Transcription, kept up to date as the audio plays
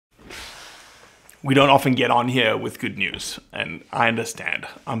We don't often get on here with good news, and I understand.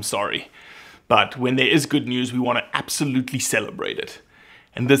 I'm sorry. But when there is good news, we want to absolutely celebrate it.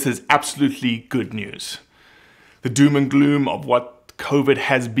 And this is absolutely good news. The doom and gloom of what COVID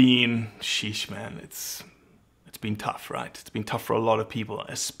has been, sheesh man, it's been tough, right? It's been tough for a lot of people,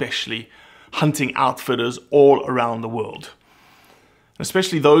 especially hunting outfitters all around the world.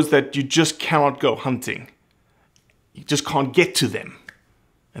 Especially those that you just cannot go hunting. You just can't get to them.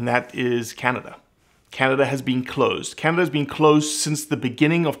 And that is Canada. Canada has been closed. Canada has been closed since the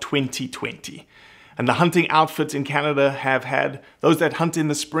beginning of 2020. And the hunting outfits in Canada have had, those that hunt in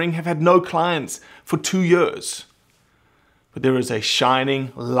the spring have had no clients for 2 years. But there is a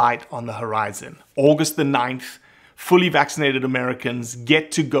shining light on the horizon. August the 9th, fully vaccinated Americans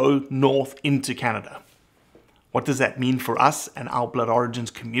get to go north into Canada. What does that mean for us and our Blood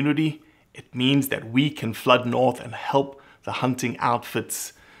Origins community? It means that we can flood north and help the hunting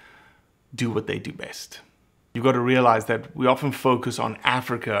outfits do what they do best. You've got to realize that we often focus on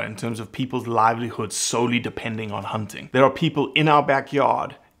Africa in terms of people's livelihoods solely depending on hunting. There are people in our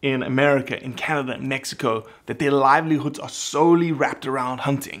backyard, in America, in Canada, and Mexico, that their livelihoods are solely wrapped around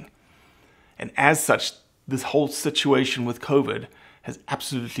hunting. And as such, this whole situation with COVID has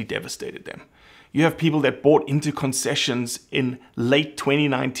absolutely devastated them. You have people that bought into concessions in late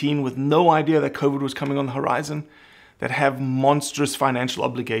 2019 with no idea that COVID was coming on the horizon, that have monstrous financial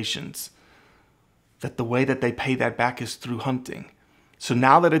obligations, that the way that they pay that back is through hunting. So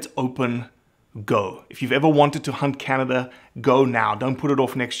now that it's open, go. If you've ever wanted to hunt Canada, go now. Don't put it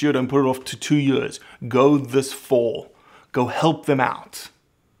off next year. Don't put it off to 2 years. Go this fall. Go help them out.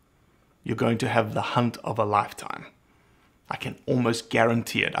 You're going to have the hunt of a lifetime. I can almost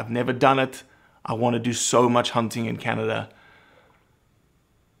guarantee it. I've never done it. I want to do so much hunting in Canada,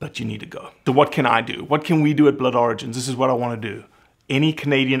 but you need to go. So what can I do? What can we do at Blood Origins? This is what I want to do. Any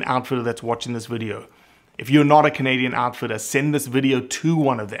Canadian outfitter that's watching this video, if you're not a Canadian outfitter, send this video to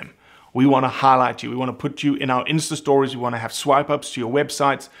one of them. We want to highlight you. We want to put you in our Insta stories. We want to have swipe ups to your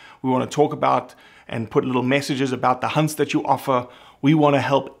websites. We want to talk about and put little messages about the hunts that you offer. We want to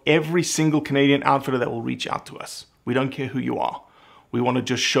help every single Canadian outfitter that will reach out to us. We don't care who you are. We want to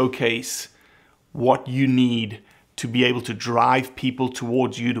just showcase what you need to be able to drive people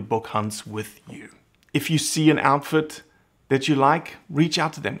towards you to book hunts with you. If you see an outfit that you like, reach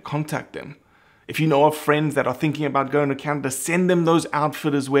out to them, contact them. If you know of friends that are thinking about going to Canada, send them those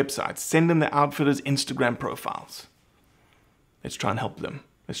outfitters' websites. Send them the outfitters' Instagram profiles. Let's try and help them.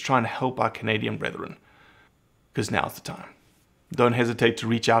 Let's try and help our Canadian brethren, because now's the time. Don't hesitate to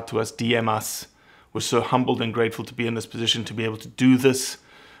reach out to us, DM us. We're so humbled and grateful to be in this position, to be able to do this.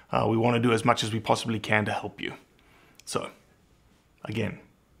 We want to do as much as we possibly can to help you. So, again,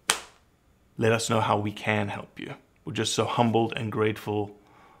 let us know how we can help you. We're just so humbled and grateful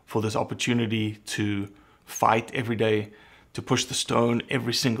for this opportunity to fight every day, to push the stone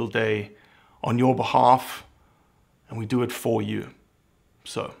every single day on your behalf, and we do it for you.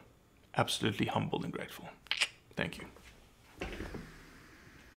 So, absolutely humbled and grateful. Thank you.